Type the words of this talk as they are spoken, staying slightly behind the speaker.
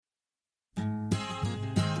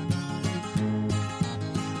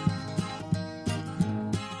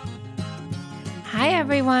Hi,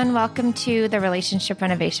 everyone. Welcome to the Relationship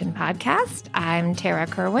Renovation Podcast. I'm Tara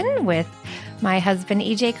Kerwin with my husband,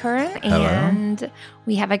 EJ Curran, and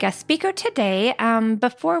we have a guest speaker today.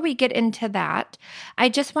 Before we get into that, I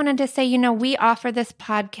just wanted to say, we offer this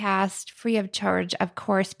podcast free of charge, of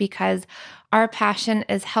course, because our passion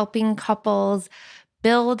is helping couples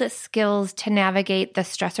build skills to navigate the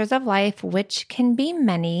stressors of life, which can be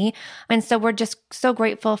many. And so we're just so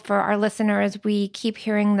grateful for our listeners. We keep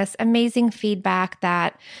hearing this amazing feedback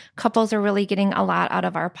that couples are really getting a lot out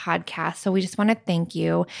of our podcast. So we just want to thank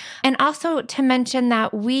you. And also to mention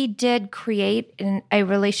that we did create a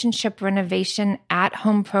relationship renovation at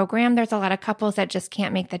home program. There's a lot of couples that just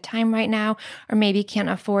can't make the time right now, or maybe can't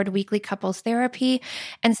afford weekly couples therapy.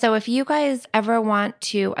 And so if you guys ever want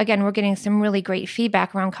to, again, we're getting some really great feedback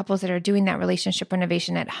around couples that are doing that relationship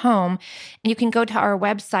renovation at home. And you can go to our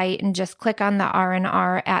website and just click on the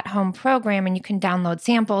R&R at home program and you can download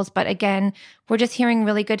samples. But again, we're just hearing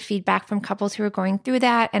really good feedback from couples who are going through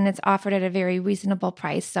that, and it's offered at a very reasonable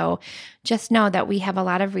price. So just know that we have a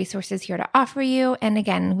lot of resources here to offer you. And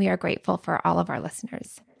again, we are grateful for all of our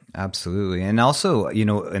listeners. Absolutely. And also,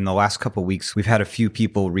 in the last couple of weeks, we've had a few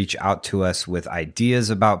people reach out to us with ideas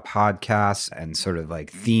about podcasts and sort of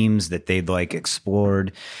like themes that they'd like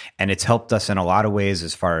explored. And it's helped us in a lot of ways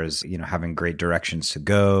as far as, having great directions to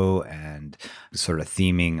go and sort of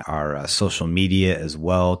theming our social media as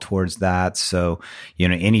well towards that. So,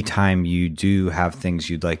 anytime you do have things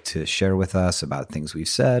you'd like to share with us about things we've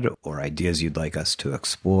said or ideas you'd like us to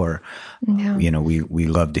explore, we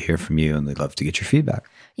love to hear from you and we'd love to get your feedback.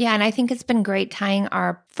 Yeah, and I think it's been great tying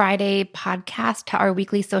our Friday podcast to our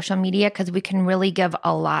weekly social media because we can really give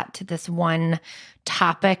a lot to this one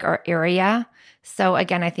topic or area. So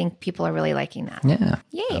again, I think people are really liking that. Yeah.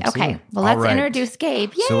 Yay. Absolutely. Okay. Well, let's introduce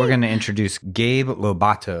Gabe. Yay. So we're going to introduce Gabe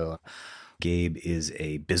Lobato. Gabe is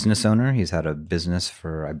a business owner. He's had a business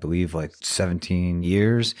for, I believe, like 17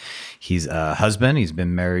 years. He's a husband. He's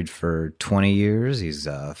been married for 20 years. He's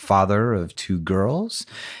a father of 2 girls.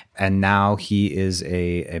 And now he is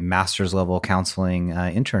a master's level counseling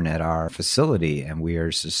intern at our facility. And we are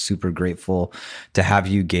just super grateful to have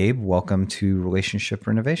you, Gabe. Welcome to Relationship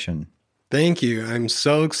Renovation. Thank you. I'm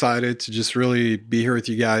so excited to just really be here with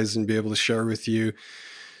you guys and be able to share with you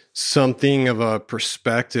something of a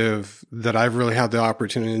perspective that I've really had the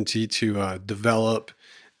opportunity to develop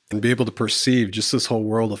and be able to perceive just this whole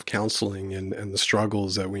world of counseling and the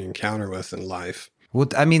struggles that we encounter with in life. Well,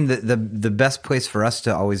 I mean, the best place for us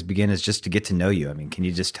to always begin is just to get to know you. I mean, can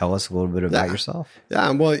you just tell us a little bit about yourself?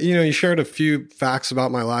 Yeah, well, you shared a few facts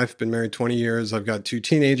about my life. Been married 20 years. I've got 2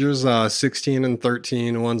 teenagers, 16 and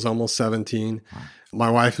 13. One's almost 17. Wow. My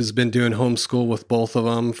wife has been doing homeschool with both of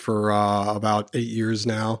them for about 8 years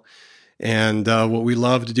now. And what we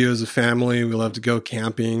love to do as a family, we love to go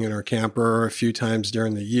camping in our camper a few times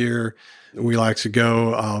during the year. We like to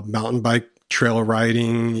go mountain bike trail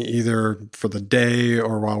riding either for the day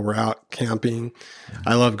or while we're out camping.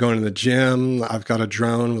 I love going to the gym. I've got a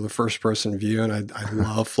drone with a first-person view, and I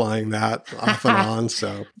love flying that off and on.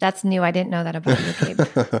 So that's new. I didn't know that about you,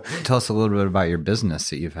 Gabe. Tell us a little bit about your business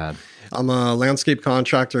that you've had. I'm a landscape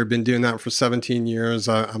contractor. I've been doing that for 17 years.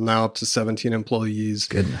 I'm now up to 17 employees.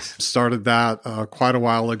 Goodness. Started that quite a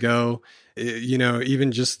while ago.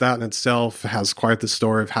 Even just that in itself has quite the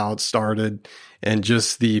story of how it started and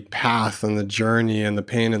just the path and the journey and the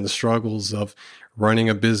pain and the struggles of running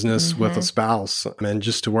a business with a spouse. And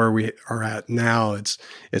just to where we are at now, it's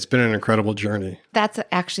been an incredible journey. That's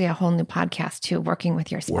actually a whole new podcast too, working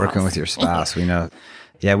with your spouse. Working with your spouse. We know.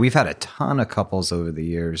 Yeah, we've had a ton of couples over the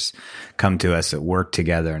years come to us that work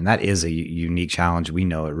together, and that is a unique challenge. We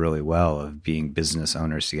know it really well of being business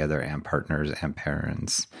owners together and partners and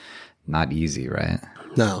parents. Not easy, right?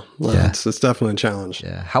 No, it's definitely a challenge.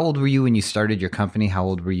 Yeah. How old were you when you started your company? How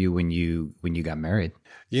old were you when you got married?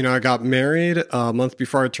 I got married a month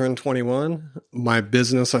before I turned 21. My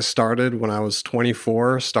business I started when I was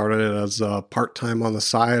 24, started it as part-time on the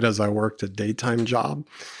side as I worked a daytime job.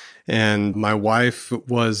 And my wife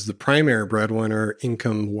was the primary breadwinner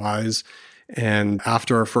income-wise. And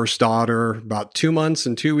after our first daughter, about 2 months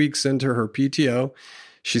and 2 weeks into her PTO,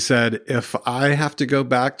 she said, if I have to go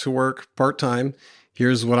back to work part-time,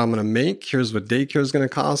 here's what I'm going to make. Here's what daycare is going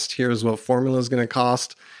to cost. Here's what formula is going to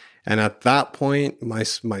cost. And at that point, my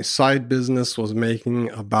side business was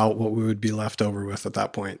making about what we would be left over with at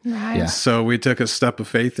that point. Right. Yeah. So we took a step of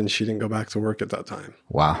faith and she didn't go back to work at that time.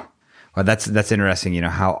 Wow. Well, that's interesting.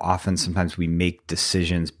 How often sometimes we make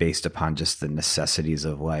decisions based upon just the necessities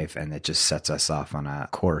of life, and it just sets us off on a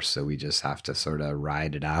course. So we just have to sort of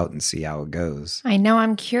ride it out and see how it goes. I know.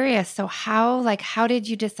 I'm curious. So how did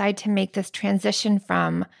you decide to make this transition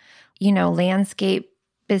from, landscape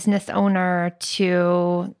business owner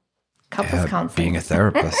to couples counseling. Being a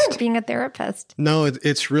therapist. Being a therapist. No,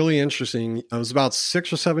 it's really interesting. It was about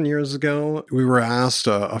 6 or 7 years ago. We were asked,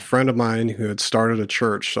 a friend of mine who had started a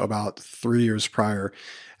church about 3 years prior,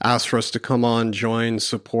 asked for us to come on, join,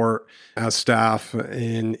 support as staff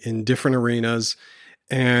in different arenas.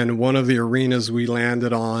 And one of the arenas we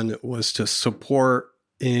landed on was to support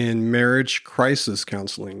in marriage crisis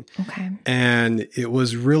counseling. Okay. And it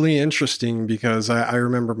was really interesting because I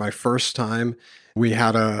remember my first time. We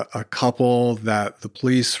had a couple that the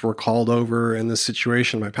police were called over in this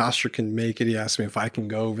situation. My pastor can make it. He asked me if I can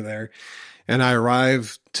go over there. And I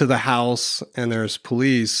arrive to the house and there's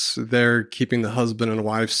police. They're keeping the husband and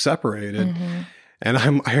wife separated. Mm-hmm.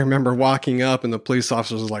 And I remember walking up and the police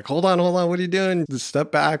officer was like, hold on, what are you doing? Just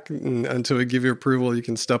step back until we give you approval. You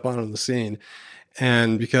can step on the scene.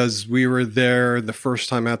 And because we were there the first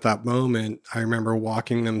time at that moment, I remember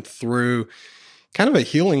walking them through kind of a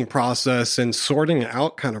healing process and sorting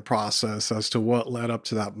out kind of process as to what led up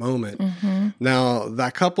to that moment. Mm-hmm. Now,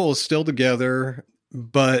 that couple is still together,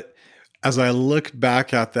 but as I look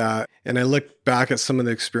back at that and I look back at some of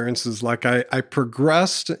the experiences, like I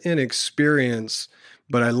progressed in experience,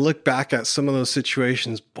 but I look back at some of those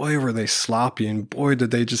situations, boy, were they sloppy, and boy,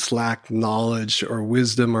 did they just lack knowledge or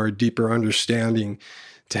wisdom or a deeper understanding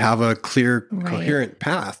to have a clear, coherent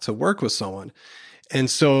path to work with someone. And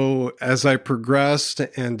so as I progressed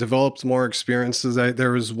and developed more experiences,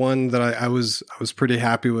 there was one that I was pretty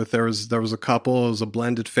happy with. There was a couple, it was a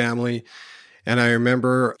blended family. And I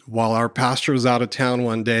remember while our pastor was out of town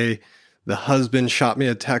one day, the husband shot me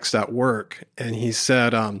a text at work and he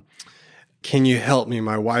said, can you help me?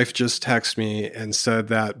 My wife just texted me and said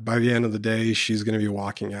that by the end of the day, she's going to be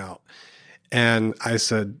walking out. And I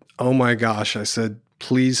said, oh my gosh, I said,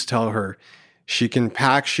 please tell her. She can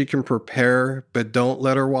pack, she can prepare, but don't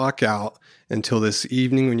let her walk out until this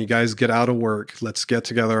evening when you guys get out of work. Let's get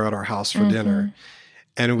together at our house for dinner.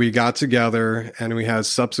 And we got together and we had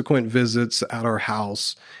subsequent visits at our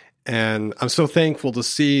house. And I'm so thankful to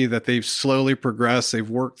see that they've slowly progressed. They've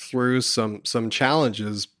worked through some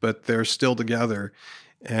challenges, but they're still together.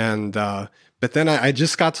 And but then I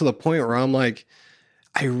just got to the point where I'm like,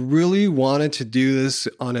 I really wanted to do this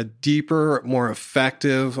on a deeper, more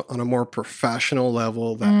effective, on a more professional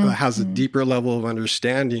level that has a deeper level of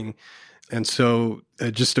understanding. And so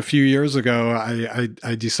just a few years ago,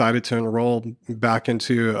 I decided to enroll back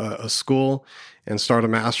into a school and start a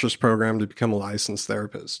master's program to become a licensed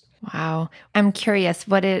therapist. Wow. I'm curious,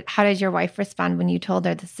 how did your wife respond when you told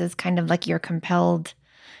her this is kind of like you're compelled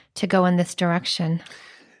to go in this direction?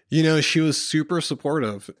 She was super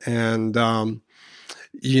supportive and,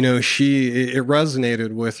 it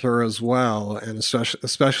resonated with her as well. And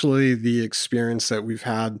especially the experience that we've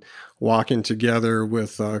had walking together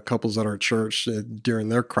with couples at our church during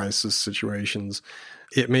their crisis situations,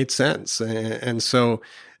 it made sense. And so,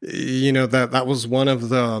 that was one of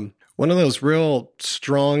those real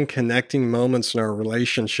strong connecting moments in our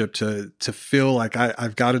relationship to feel like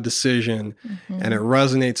I've got a decision and it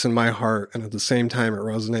resonates in my heart. And at the same time, it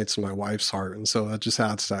resonates in my wife's heart. And so that just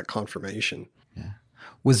adds to that confirmation. Yeah.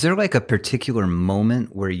 Was there like a particular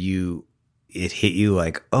moment where it hit you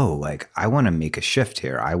like, oh, like I want to make a shift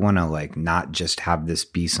here. I want to like not just have this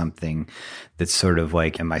be something that's sort of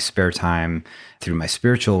like in my spare time through my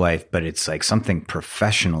spiritual life, but it's like something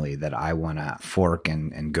professionally that I want to fork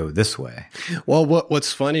and go this way. Well,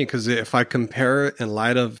 what's funny, because if I compare it in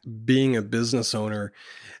light of being a business owner,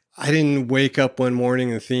 I didn't wake up one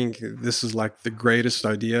morning and think this is like the greatest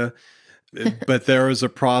idea. But there was a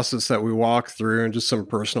process that we walked through and just some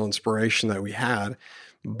personal inspiration that we had.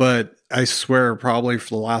 But I swear probably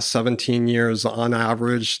for the last 17 years, on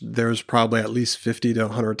average, there's probably at least 50 to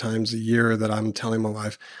 100 times a year that I'm telling my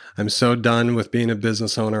wife, I'm so done with being a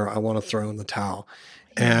business owner. I want to throw in the towel.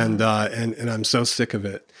 And I'm so sick of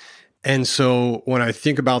it. And so when I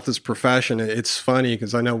think about this profession, it's funny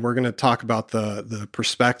because I know we're going to talk about the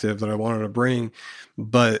perspective that I wanted to bring,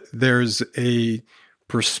 but there's a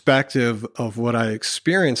perspective of what I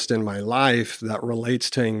experienced in my life that relates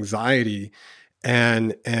to anxiety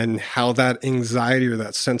and how that anxiety or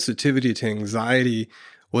that sensitivity to anxiety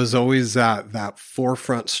was always that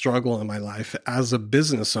forefront struggle in my life as a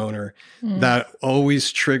business owner that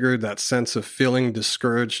always triggered that sense of feeling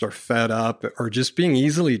discouraged or fed up or just being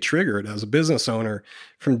easily triggered as a business owner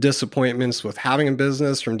from disappointments with having a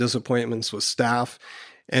business, from disappointments with staff.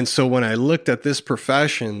 And so when I looked at this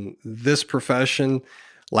profession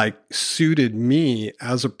like suited me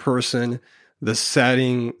as a person, the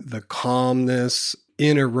setting, the calmness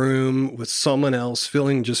in a room with someone else,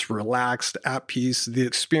 feeling just relaxed, at peace. The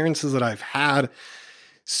experiences that I've had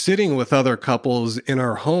sitting with other couples in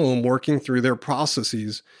our home, working through their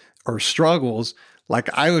processes or struggles, like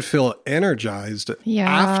I would feel energized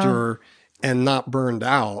after and not burned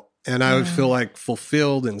out. And I would feel like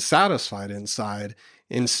fulfilled and satisfied inside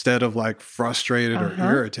instead of like frustrated or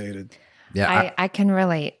irritated. Yeah, I can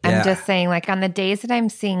relate. I'm just saying, like on the days that I'm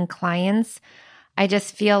seeing clients, I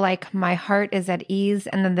just feel like my heart is at ease.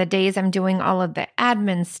 And then the days I'm doing all of the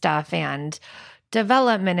admin stuff and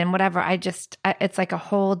development and whatever, it's like a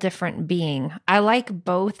whole different being. I like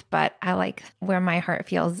both, but I like where my heart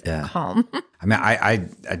feels calm. I mean,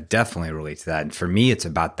 I definitely relate to that. And for me, it's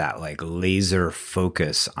about that like laser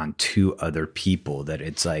focus on two other people, that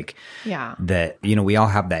it's like, that, you know, we all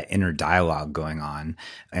have that inner dialogue going on.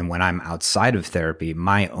 And when I'm outside of therapy,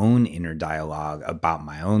 my own inner dialogue about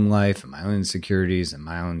my own life and my own insecurities and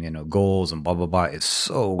my own, you know, goals and blah, blah, blah is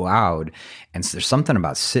so loud. And so there's something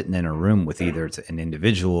about sitting in a room with either it's an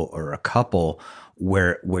individual or a couple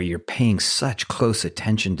where you're paying such close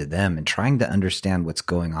attention to them and trying to understand what's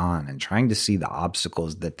going on and trying to see the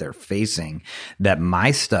obstacles that they're facing, that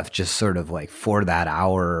my stuff just sort of like for that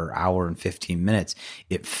hour and 15 minutes,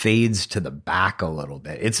 it fades to the back a little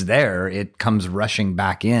bit. It's there. It comes rushing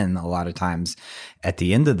back in a lot of times at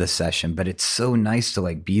the end of the session, but it's so nice to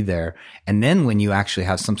like be there. And then when you actually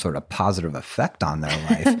have some sort of positive effect on their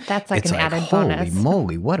life, that's like an added holy bonus.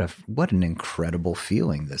 Moly, what an incredible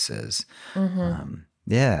feeling this is.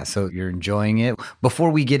 Yeah, so you're enjoying it. Before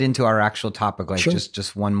we get into our actual topic, like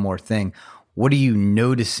just one more thing. What are you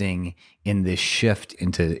noticing in this shift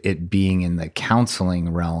into it being in the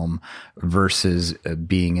counseling realm versus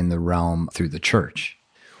being in the realm through the church?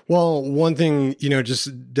 Well, one thing, you know,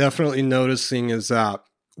 just definitely noticing is that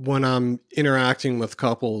when I'm interacting with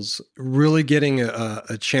couples, really getting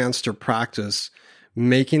a chance to practice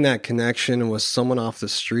making that connection with someone off the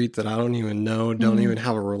street that I don't even know, don't even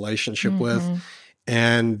have a relationship with.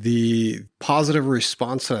 And the positive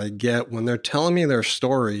response that I get when they're telling me their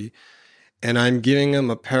story and I'm giving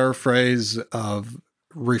them a paraphrase of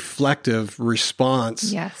reflective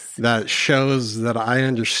response that shows that I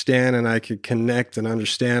understand and I could connect and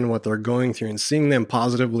understand what they're going through, and seeing them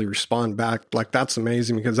positively respond back, like that's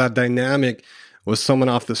amazing, because that dynamic with someone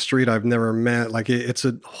off the street I've never met, like it's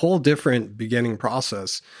a whole different beginning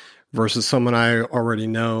process versus someone I already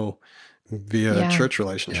know via a church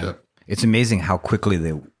relationship. It's amazing how quickly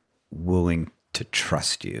they're willing to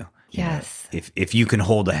trust you. Yes. You know, if you can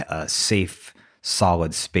hold a safe,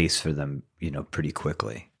 solid space for them, you know, pretty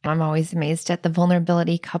quickly. I'm always amazed at the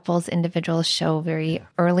vulnerability couples, individuals show very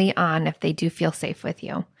early on if they do feel safe with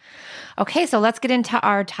you. Okay, so let's get into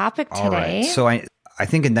our topic today. All right. So I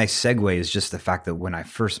think a nice segue is just the fact that when I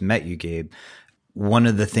first met you, Gabe, one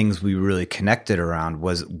of the things we really connected around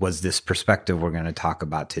was this perspective we're going to talk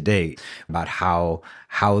about today, about how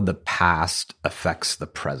the past affects the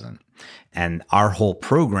present. And our whole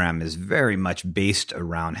program is very much based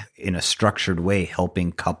around, in a structured way,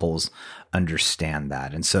 helping couples understand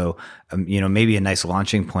that. And so, you know, maybe a nice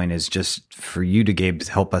launching point is just for you to, Gabe,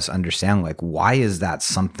 help us understand, like, why is that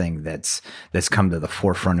something that's come to the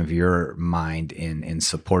forefront of your mind in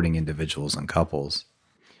supporting individuals and couples?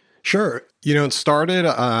 Sure. You know, it started,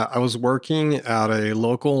 I was working at a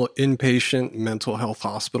local inpatient mental health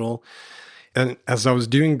hospital. And as I was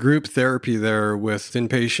doing group therapy there with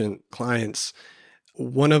inpatient clients,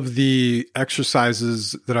 one of the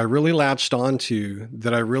exercises that I really latched onto,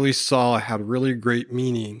 that I really saw had really great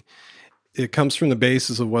meaning, it comes from the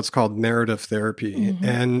basis of what's called narrative therapy.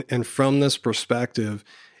 And from this perspective,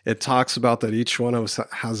 it talks about that each one of us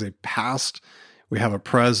has a past, we have a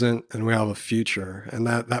present, and we have a future. And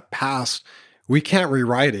that past, we can't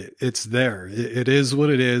rewrite it. It's there. It is what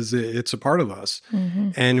it is. It's a part of us.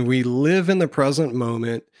 And we live in the present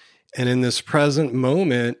moment. And in this present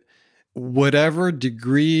moment, whatever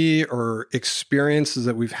degree or experiences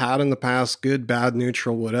that we've had in the past, good, bad,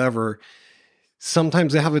 neutral, whatever,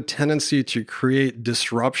 sometimes they have a tendency to create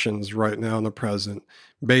disruptions right now in the present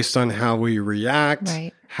based on how we react,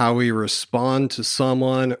 how we respond to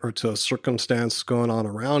someone or to a circumstance going on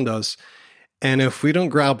around us. And if we don't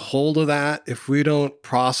grab hold of that, if we don't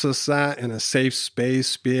process that in a safe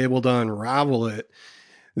space, be able to unravel it,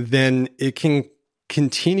 then it can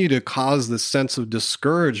continue to cause this sense of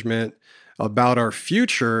discouragement about our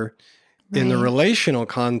future. In the relational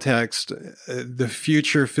context, the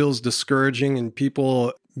future feels discouraging, and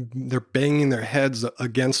people, they're banging their heads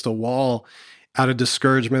against a wall out of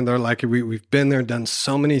discouragement. They're like, we've been there, done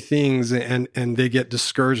so many things, and they get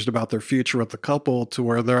discouraged about their future with the couple to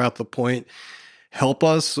where they're at the point, help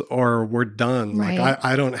us or we're done. Right. Like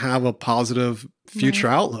I don't have a positive future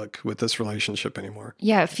outlook with this relationship anymore.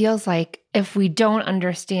 Yeah, it feels like if we don't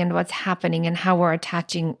understand what's happening and how we're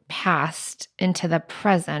attaching past into the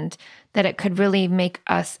present, that it could really make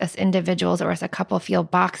us as individuals or as a couple feel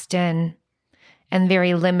boxed in and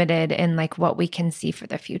very limited in like what we can see for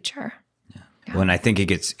the future. When I think it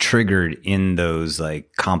gets triggered in those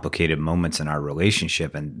like complicated moments in our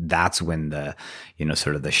relationship, and that's when the,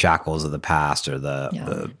 sort of the shackles of the past or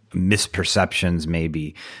the misperceptions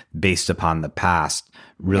maybe based upon the past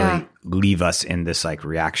really leave us in this like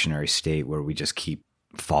reactionary state where we just keep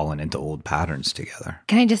falling into old patterns together.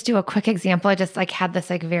 Can I just do a quick example? I just like had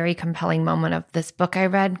this like very compelling moment of this book I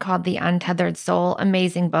read called The Untethered Soul.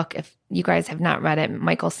 Amazing book. If you guys have not read it,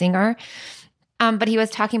 Michael Singer. But he was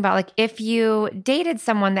talking about like if you dated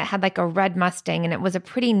someone that had like a red Mustang and it was a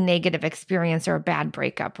pretty negative experience or a bad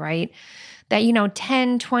breakup, right? That,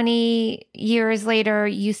 10, 20 years later,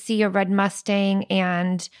 you see a red Mustang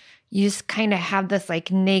and you just kind of have this like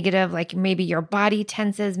negative, like maybe your body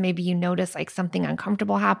tenses, maybe you notice like something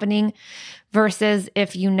uncomfortable happening versus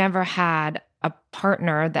if you never had a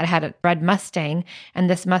partner that had a red Mustang and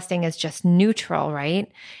this Mustang is just neutral,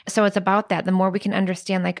 right? So it's about that. The more we can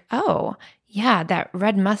understand like, oh, yeah, that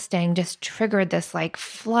red Mustang just triggered this like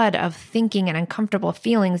flood of thinking and uncomfortable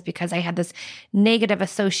feelings because I had this negative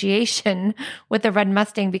association with the red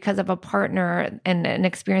Mustang because of a partner and an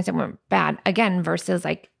experience that went bad, again, versus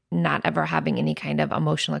like not ever having any kind of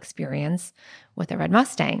emotional experience with a red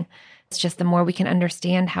Mustang. It's just the more we can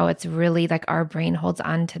understand how it's really like our brain holds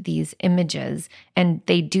on to these images and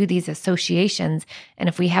they do these associations. And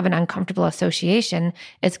if we have an uncomfortable association,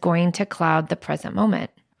 it's going to cloud the present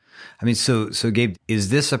moment. I mean, so Gabe, is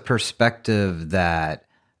this a perspective that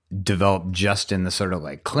developed just in the sort of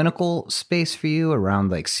like clinical space for you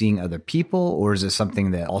around like seeing other people, or is it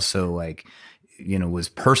something that also like, was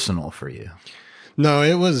personal for you? No,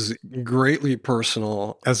 it was greatly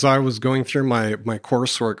personal. As I was going through my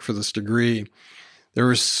coursework for this degree, there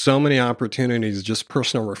were so many opportunities, just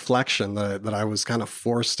personal reflection that I was kind of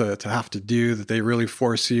forced to have to do, that they really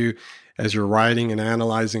force you as you're writing and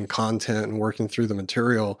analyzing content and working through the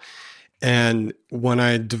material. And when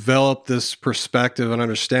I developed this perspective and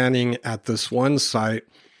understanding at this one site,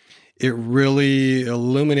 it really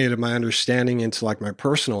illuminated my understanding into like my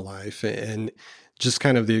personal life and just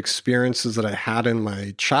kind of the experiences that I had in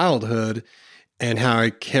my childhood and how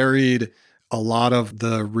I carried a lot of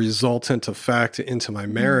the resultant effect into my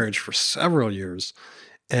marriage for several years.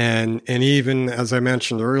 And even as I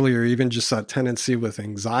mentioned earlier, even just that tendency with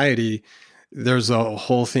anxiety, there's a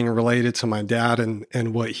whole thing related to my dad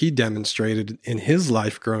and what he demonstrated in his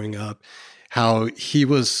life growing up, how he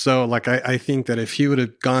was so like, I think that if he would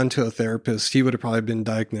have gone to a therapist, he would have probably been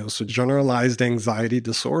diagnosed with generalized anxiety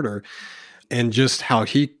disorder. And just how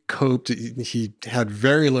he coped, he had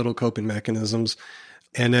very little coping mechanisms.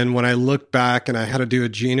 And then when I look back and I had to do a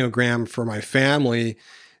genogram for my family,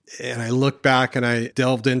 and I look back and I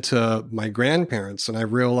delved into my grandparents, and I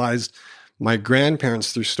realized my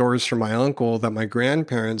grandparents, through stories from my uncle, that my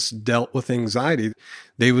grandparents dealt with anxiety.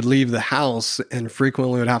 They would leave the house and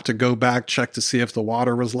frequently would have to go back, check to see if the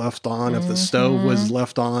water was left on, if the stove was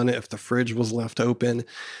left on, if the fridge was left open.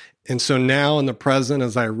 And so now in the present,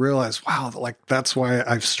 as I realize, wow, like that's why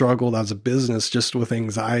I've struggled as a business just with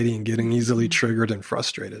anxiety and getting easily triggered and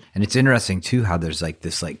frustrated. And it's interesting too, how there's like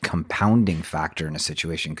this like compounding factor in a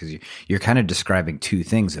situation, because you're kind of describing two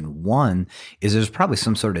things. And one is there's probably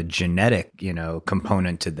some sort of genetic,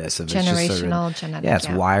 component to this. Of Generational, it's just sort of, genetic. Yeah, it's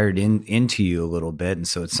wired into you a little bit. And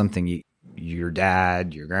so it's something your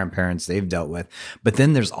dad, your grandparents, they've dealt with. But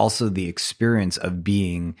then there's also the experience of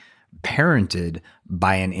being parented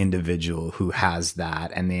by an individual who has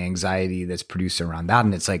that, and the anxiety that's produced around that.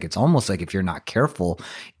 And it's almost like if you're not careful,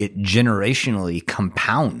 it generationally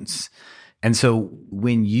compounds. And so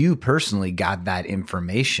when you personally got that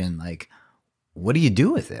information, like, what do you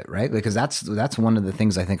do with it? Right? Because that's one of the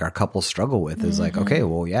things I think our couples struggle with is like, okay,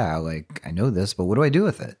 well, yeah, like I know this, but what do I do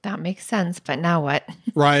with it? That makes sense. But now what?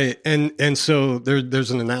 Right. And so there's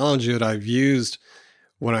an analogy that I've used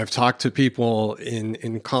when I've talked to people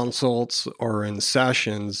in consults or in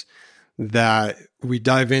sessions, that we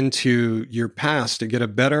dive into your past to get a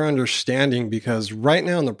better understanding, because right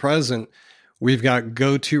now in the present, we've got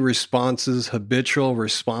go-to responses, habitual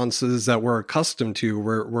responses that we're accustomed to,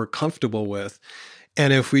 we're comfortable with.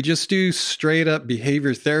 And if we just do straight up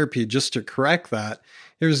behavior therapy just to correct that,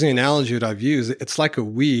 here's the analogy that I've used. It's like a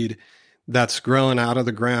weed that's growing out of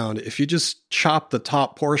the ground, if you just chop the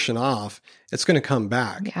top portion off, it's going to come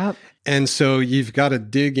back. Yep. And so you've got to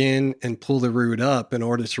dig in and pull the root up in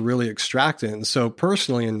order to really extract it. And so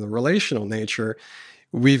personally, in the relational nature,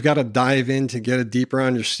 we've got to dive in to get a deeper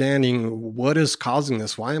understanding. What is causing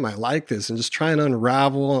this? Why am I like this? And just try and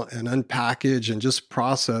unravel and unpackage and just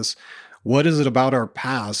process what is it about our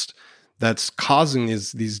past that's causing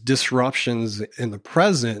these disruptions in the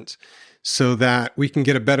present, so that we can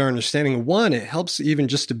get a better understanding. One, it helps even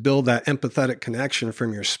just to build that empathetic connection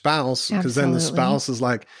from your spouse, because then the spouse is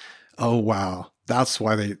like, oh, wow, that's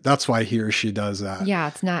why he or she does that. Yeah,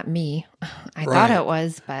 it's not me. I thought it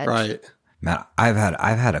was, but right. Matt, I've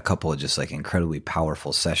had a couple of just like incredibly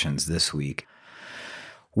powerful sessions this week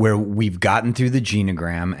where we've gotten through the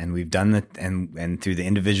genogram and we've done and through the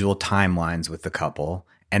individual timelines with the couple,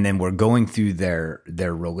 and then we're going through their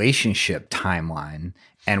relationship timeline,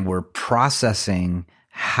 and we're processing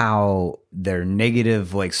how their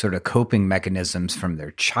negative, like, sort of coping mechanisms from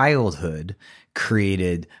their childhood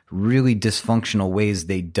created really dysfunctional ways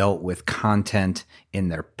they dealt with content in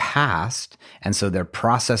their past. And so they're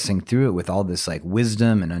processing through it with all this like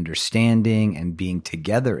wisdom and understanding and being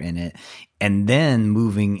together in it. And then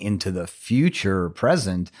moving into the future or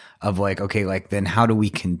present of like, okay, like then how do we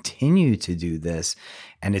continue to do this?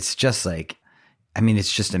 And it's just like, I mean,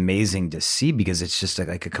 it's just amazing to see, because it's just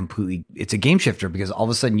like it's a game shifter, because all of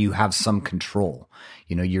a sudden you have some control,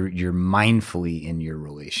 you know, you're mindfully in your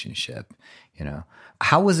relationship, you know.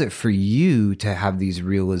 How was it for you to have these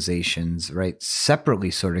realizations, right?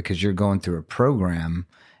 Separately, sort of, because you're going through a program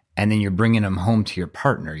and then you're bringing them home to your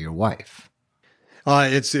partner, your wife.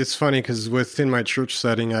 It's funny because within my church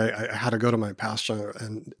setting, I had to go to my pastor,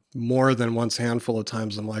 and more than once, handful of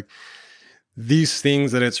times, I'm like, these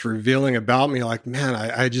things that it's revealing about me, like, man,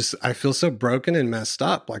 I feel so broken and messed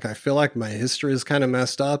up. Like, I feel like my history is kind of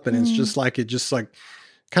messed up, and it's just like, it just like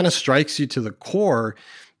kind of strikes you to the core.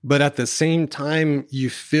 But at the same time, you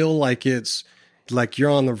feel like it's like you're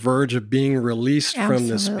on the verge of being released from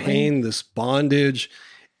this pain, this bondage.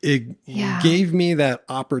 It gave me that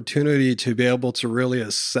opportunity to be able to really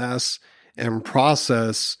assess and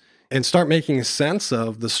process and start making sense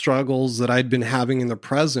of the struggles that I'd been having in the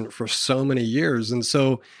present for so many years. And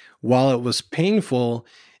so while it was painful,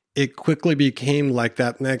 it quickly became like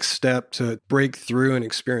that next step to break through and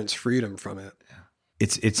experience freedom from it.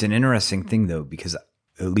 It's an interesting thing though, because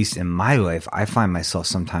at least in my life, I find myself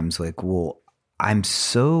sometimes like, well, I'm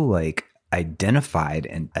so like identified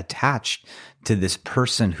and attached to this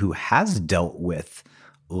person who has dealt with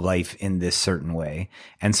life in this certain way.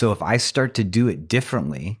 And so if I start to do it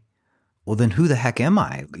differently, well, then who the heck am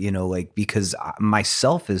I? You know, like, because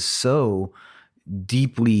myself is so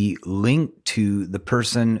deeply linked to the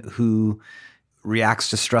person who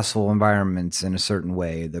reacts to stressful environments in a certain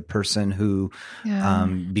way, the person who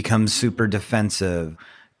becomes super defensive.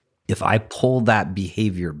 If I pull that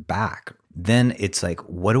behavior back, then it's like,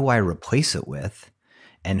 what do I replace it with?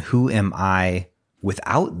 And who am I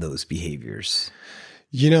without those behaviors?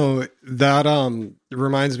 You know, that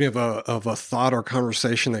reminds me of a thought or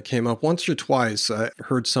conversation that came up once or twice. I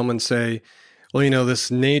heard someone say, well, you know, this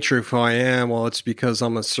nature of who I am, well, it's because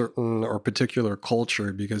I'm a certain or particular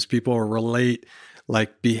culture, because people relate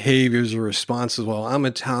like behaviors or responses. Well, I'm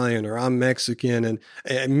Italian or I'm Mexican.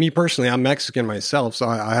 And me personally, I'm Mexican myself, so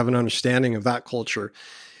I have an understanding of that culture.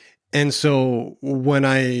 And so when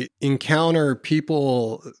I encounter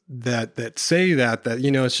people that say that,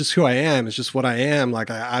 you know, it's just who I am, it's just what I am, like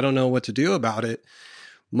I don't know what to do about it.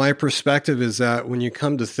 My perspective is that when you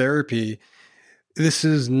come to therapy, this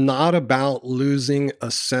is not about losing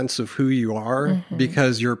a sense of who you are,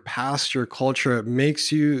 because your past, your culture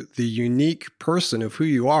makes you the unique person of who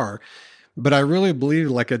you are. But I really believe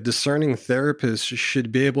like a discerning therapist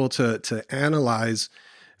should be able to analyze,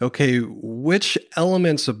 okay, which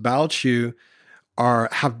elements about you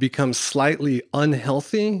have become slightly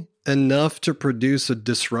unhealthy enough to produce a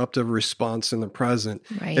disruptive response in the present.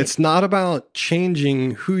 Right. It's not about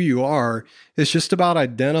changing who you are. It's just about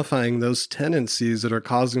identifying those tendencies that are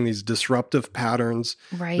causing these disruptive patterns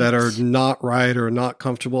that are not right or not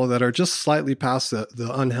comfortable, that are just slightly past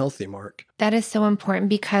the unhealthy mark. That is so important,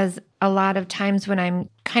 because a lot of times when I'm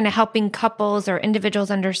kind of helping couples or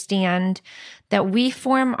individuals understand that we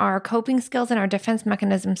form our coping skills and our defense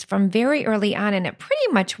mechanisms from very early on, and it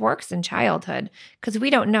pretty much works in childhood because we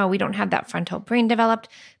don't know, we don't have that frontal brain developed.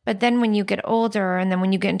 But then when you get older and then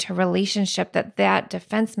when you get into a relationship, that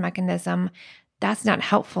defense mechanism, that's not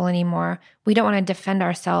helpful anymore. We don't want to defend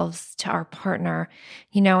ourselves to our partner,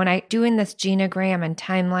 you know. And I doing this genogram and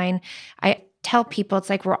timeline, I tell people it's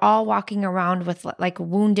like we're all walking around with like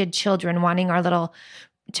wounded children wanting our little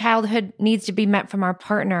childhood needs to be met from our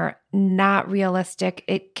partner, not realistic.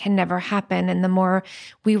 It can never happen. And the more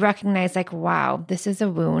we recognize, like, wow, this is a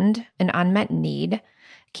wound, an unmet need.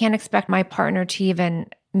 Can't expect my partner to even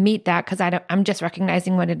meet that because I'm just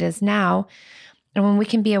recognizing what it is now. And when we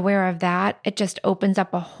can be aware of that, it just opens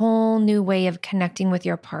up a whole new way of connecting with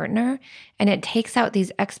your partner. And it takes out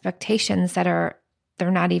these expectations they're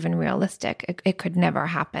not even realistic. It could never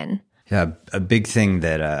happen. Yeah. A big thing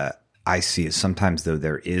that I see is sometimes, though,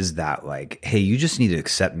 there is that like, hey, you just need to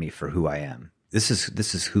accept me for who I am. This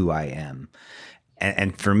is who I am.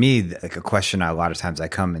 And for me, like a question a lot of times I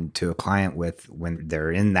come into a client with when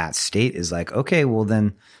they're in that state is like, okay, well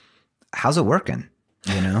then how's it working?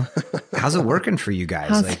 You know, how's it working for you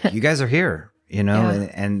guys? Like, you guys are here, you know,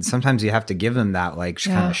 and sometimes you have to give them that like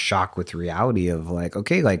kind of shock with reality of like,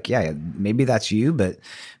 okay, like, yeah, maybe that's you, but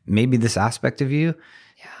maybe this aspect of you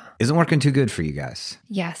isn't working too good for you guys.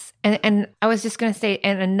 Yes. And I was just going to say,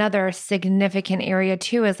 and another significant area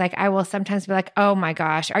too is like, I will sometimes be like, oh my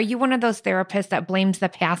gosh, are you one of those therapists that blames the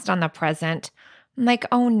past on the present? I'm like,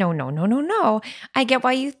 oh, no. I get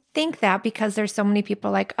why you think that because there's so many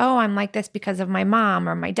people like, oh, I'm like this because of my mom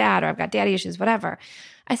or my dad, or I've got daddy issues, whatever.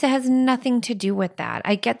 I said, it has nothing to do with that.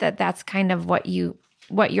 I get that that's kind of what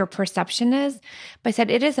your perception is. But I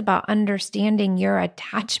said, it is about understanding your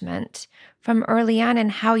attachment from early on and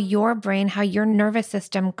how your brain, how your nervous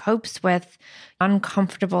system copes with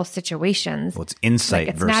uncomfortable situations. Well, it's insight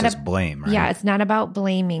like versus blame, right? Yeah, it's not about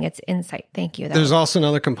blaming. It's insight. Thank you. There's also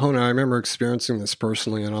another component. I remember experiencing this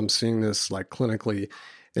personally, and I'm seeing this like clinically,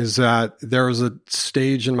 is that there was a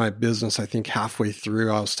stage in my business, I think halfway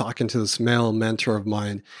through, I was talking to this male mentor of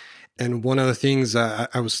mine. And one of the things that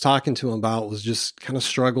I was talking to him about was just kind of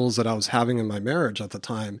struggles that I was having in my marriage at the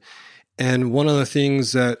time. And one of the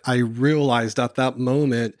things that I realized at that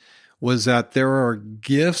moment was that there are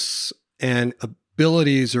gifts and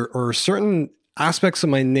abilities or certain aspects of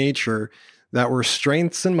my nature that were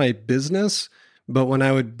strengths in my business. But when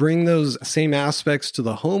I would bring those same aspects to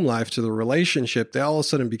the home life, to the relationship, they all of a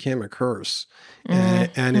sudden became a curse.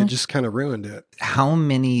 And it just kind of ruined it. How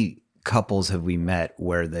many couples have we met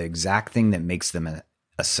where the exact thing that makes them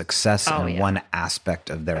a success in one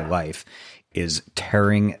aspect of their life is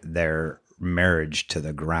tearing their marriage to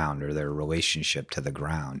the ground or their relationship to the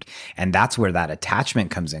ground? And that's where that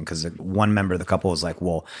attachment comes in, because one member of the couple is like,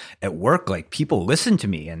 well, at work, like people listen to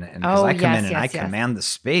me and because I come in and I command the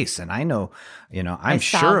space and I know, you know, I'm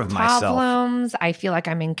sure of myself. Problems. I feel like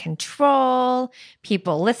I'm in control.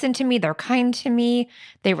 People listen to me. They're kind to me.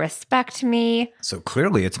 They respect me. So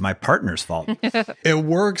clearly it's my partner's fault. It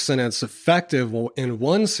works and it's effective in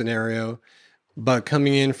one scenario, but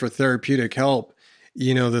coming in for therapeutic help,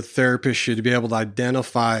 you know, the therapist should be able to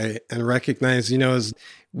identify and recognize, you know,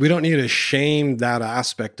 we don't need to shame that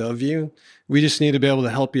aspect of you. We just need to be able to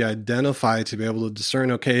help you identify, to be able to discern,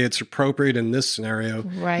 okay, it's appropriate in this scenario,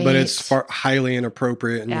 but it's highly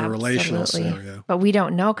inappropriate in your relational scenario. But we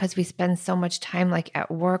don't know because we spend so much time like at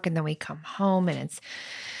work and then we come home and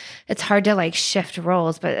it's hard to like shift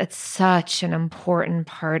roles, but it's such an important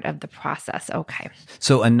part of the process. Okay.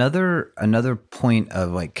 So another point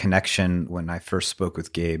of like connection when I first spoke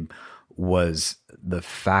with Gabe was the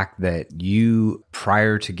fact that you,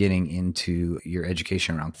 prior to getting into your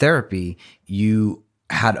education around therapy, you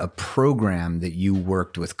had a program that you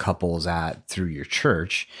worked with couples at through your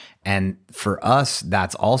church. And for us,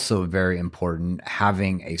 that's also very important,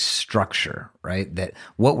 having a structure, right? That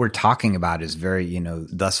what we're talking about is very, you know,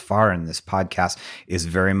 thus far in this podcast is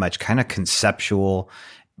very much kind of conceptual,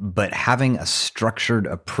 but having a structured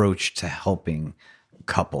approach to helping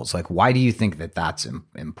couples. Like, why do you think that that's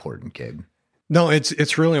important, Gabe? No,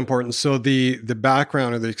 it's really important. So the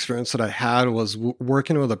background or the experience that I had was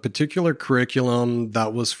working with a particular curriculum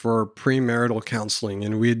that was for premarital counseling.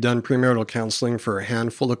 And we had done premarital counseling for a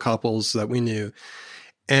handful of couples that we knew.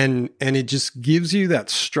 And it just gives you that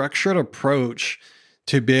structured approach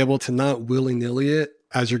to be able to not willy-nilly it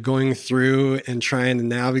as you're going through and trying to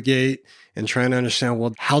navigate and trying to understand,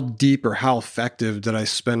 well, how deep or how effective did I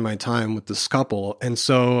spend my time with this couple? And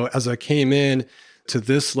so as I came in to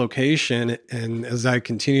this location, and as I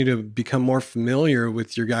continue to become more familiar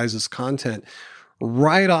with your guys' content,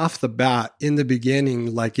 right off the bat in the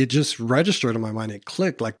beginning, like it just registered in my mind. It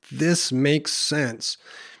clicked, like this makes sense.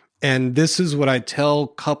 And this is what I tell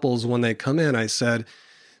couples when they come in. I said,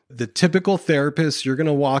 the typical therapist, you're going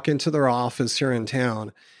to walk into their office here in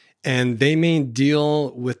town, and they may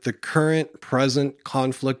deal with the current present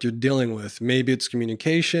conflict you're dealing with. Maybe it's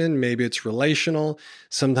communication, maybe it's relational.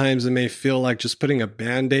 Sometimes it may feel like just putting a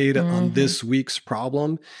Band-Aid on this week's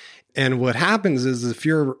problem. And what happens is if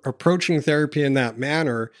you're approaching therapy in that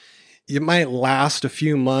manner, it might last a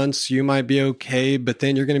few months. You might be okay, but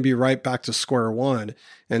then you're going to be right back to square one.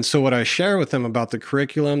 And so what I share with them about the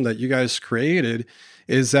curriculum that you guys created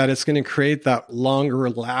is that it's going to create that longer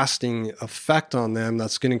lasting effect on them.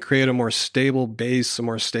 That's going to create a more stable base, a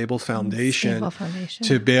more stable foundation,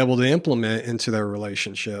 to be able to implement into their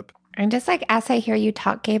relationship. And just like as I hear you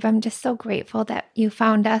talk, Gabe, I'm just so grateful that you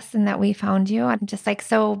found us and that we found you. I'm just like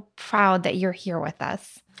so proud that you're here with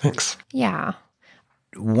us. Thanks. Yeah.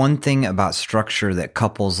 One thing about structure that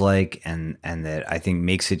couples like and that I think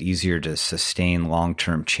makes it easier to sustain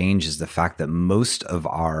long-term change is the fact that most of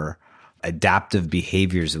our adaptive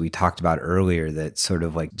behaviors that we talked about earlier that sort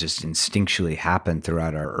of like just instinctually happen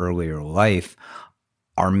throughout our earlier life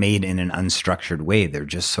are made in an unstructured way. They're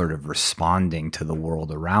just sort of responding to the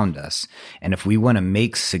world around us. And if we want to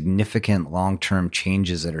make significant long-term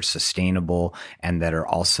changes that are sustainable and that are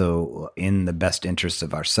also in the best interest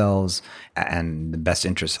of ourselves and the best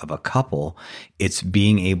interest of a couple, it's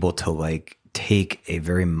being able to like take a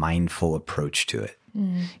very mindful approach to it.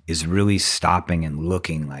 Is really stopping and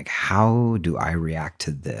looking like, how do I react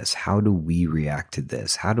to this? How do we react to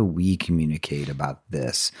this? How do we communicate about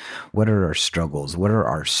this? What are our struggles? What are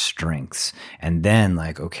our strengths? And then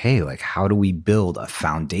like, okay, like how do we build a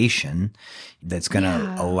foundation that's going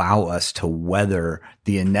to allow us to weather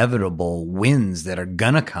the inevitable winds that are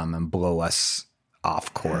going to come and blow us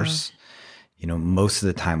off course? You know, most of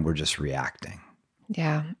the time we're just reacting.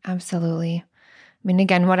 Yeah, absolutely. I mean,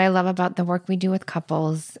 again, what I love about the work we do with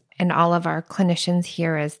couples and all of our clinicians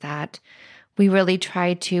here is that we really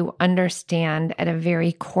try to understand at a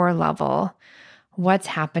very core level what's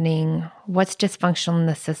happening, what's dysfunctional in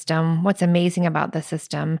the system, what's amazing about the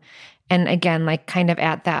system. And again, like kind of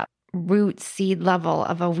at that root seed level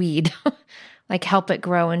of a weed, like help it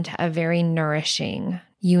grow into a very nourishing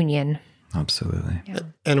union. Absolutely. Yeah.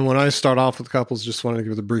 And when I start off with couples, just wanted to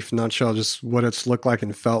give a brief nutshell, just what it's looked like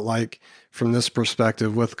and felt like from this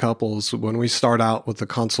perspective with couples. When we start out with the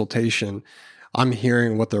consultation, I'm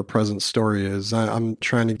hearing what their present story is. I'm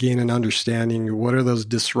trying to gain an understanding. What are those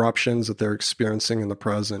disruptions that they're experiencing in the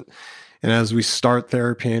present? And as we start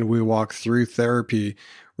therapy and we walk through therapy,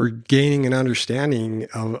 we're gaining an understanding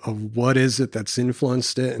of what is it that's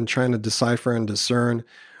influenced it and trying to decipher and discern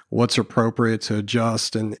what's appropriate to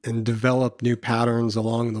adjust and develop new patterns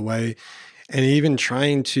along the way. And even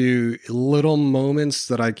trying to little moments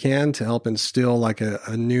that I can to help instill like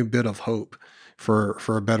a new bit of hope for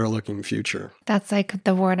a better looking future. That's like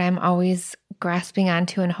the word I'm always grasping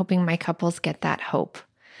onto and hoping my couples get that hope.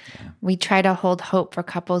 Yeah. We try to hold hope for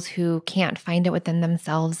couples who can't find it within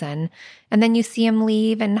themselves. And then you see them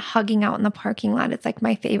leave and hugging out in the parking lot. It's like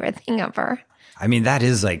my favorite thing ever. I mean, that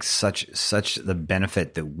is like such the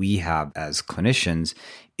benefit that we have as clinicians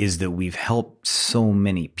is that we've helped so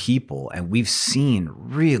many people and we've seen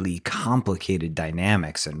really complicated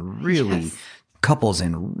dynamics and really couples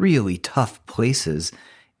in really tough places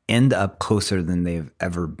end up closer than they've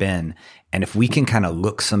ever been. And if we can kind of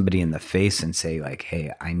look somebody in the face and say like,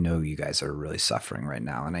 hey, I know you guys are really suffering right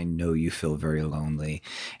now. And I know you feel very lonely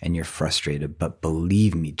and you're frustrated, but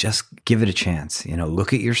believe me, just give it a chance. You know,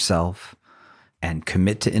 look at yourself and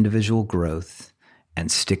commit to individual growth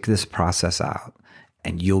and stick this process out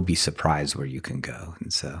and you'll be surprised where you can go.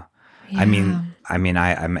 And so, yeah.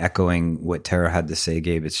 I'm echoing what Tara had to say,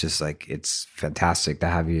 Gabe. It's just like, it's fantastic to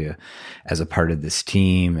have you as a part of this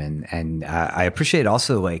team. And I appreciate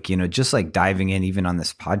also like, you know, just like diving in even on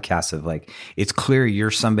this podcast of like, it's clear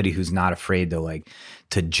you're somebody who's not afraid to like,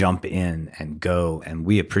 to jump in and go. And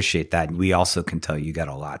we appreciate that. We also can tell you got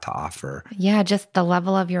a lot to offer. Yeah. Just the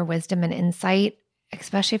level of your wisdom and insight,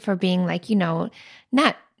 especially for being like, you know,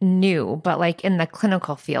 not new, but like in the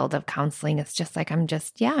clinical field of counseling. It's just like, I'm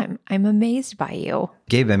amazed by you.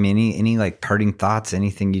 Gabe, I mean, any like parting thoughts,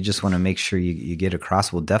 anything you just want to make sure you get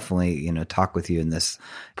across? We'll definitely, you know, talk with you in this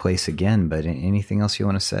place again, but anything else you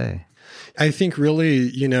want to say? I think really,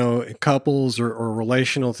 you know, couples or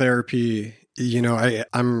relational therapy, you know,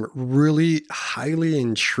 I'm really highly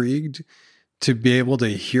intrigued to be able to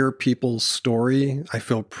hear people's story. I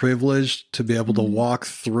feel privileged to be able to walk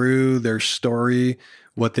through their story,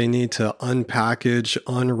 what they need to unpackage,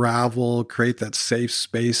 unravel, create that safe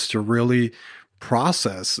space to really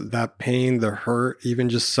process that pain, the hurt, even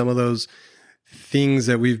just some of those things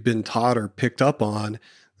that we've been taught or picked up on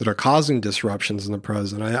that are causing disruptions in the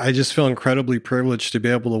present. I just feel incredibly privileged to be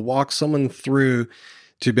able to walk someone through,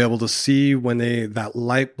 to be able to see when that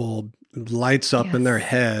light bulb lights up in their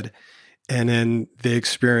head, and then they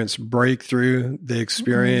experience breakthrough, they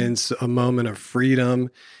experience a moment of freedom,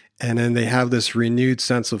 and then they have this renewed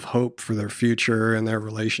sense of hope for their future and their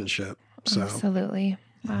relationship. So, absolutely.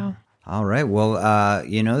 Wow. All right. Well,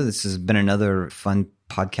 this has been another fun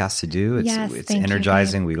podcast to do. It's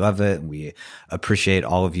energizing. We love it. We appreciate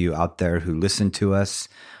all of you out there who listen to us.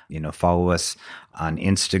 Follow us on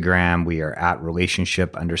Instagram. We are at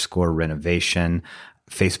relationship_renovation.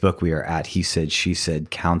 Facebook, we are at He Said, She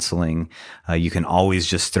Said Counseling. You can always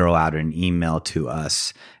just throw out an email to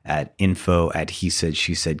us at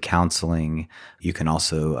info@hesaidshesaicounseling. You can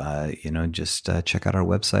also, just check out our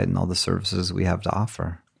website and all the services we have to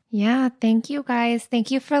offer. Yeah. Thank you guys.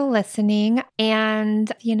 Thank you for listening.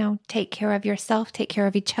 And, take care of yourself, take care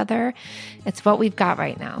of each other. It's what we've got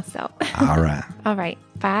right now. So, all right. All right.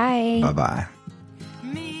 Bye. Bye-bye.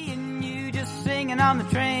 Me and you just singing on the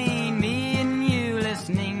train. Me and you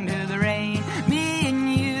listening to the rain. Me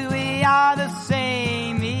and you, we are the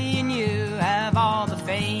same. Me and you have all the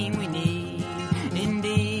fame we need.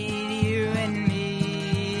 Indeed, you and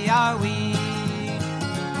me are we.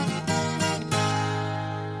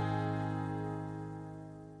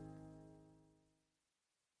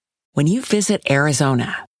 When you visit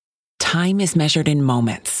Arizona, time is measured in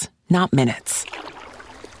moments, not minutes.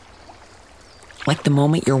 Like the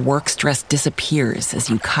moment your work stress disappears as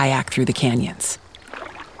you kayak through the canyons.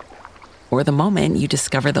 Or the moment you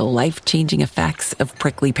discover the life-changing effects of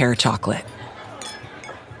prickly pear chocolate.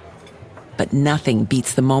 But nothing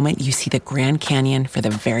beats the moment you see the Grand Canyon for the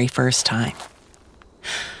very first time.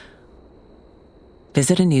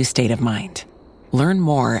 Visit a new state of mind. Learn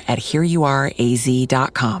more at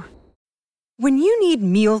hereyouareaz.com. When you need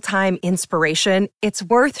mealtime inspiration, it's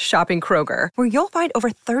worth shopping Kroger, where you'll find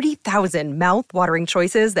over 30,000 mouth-watering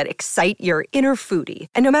choices that excite your inner foodie.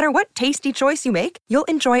 And no matter what tasty choice you make, you'll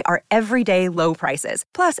enjoy our everyday low prices,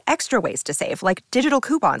 plus extra ways to save, like digital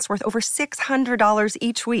coupons worth over $600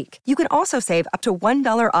 each week. You can also save up to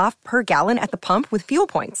 $1 off per gallon at the pump with fuel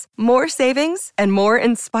points. More savings and more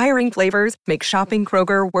inspiring flavors make shopping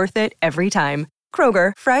Kroger worth it every time.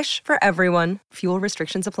 Kroger, fresh for everyone. Fuel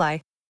restrictions apply.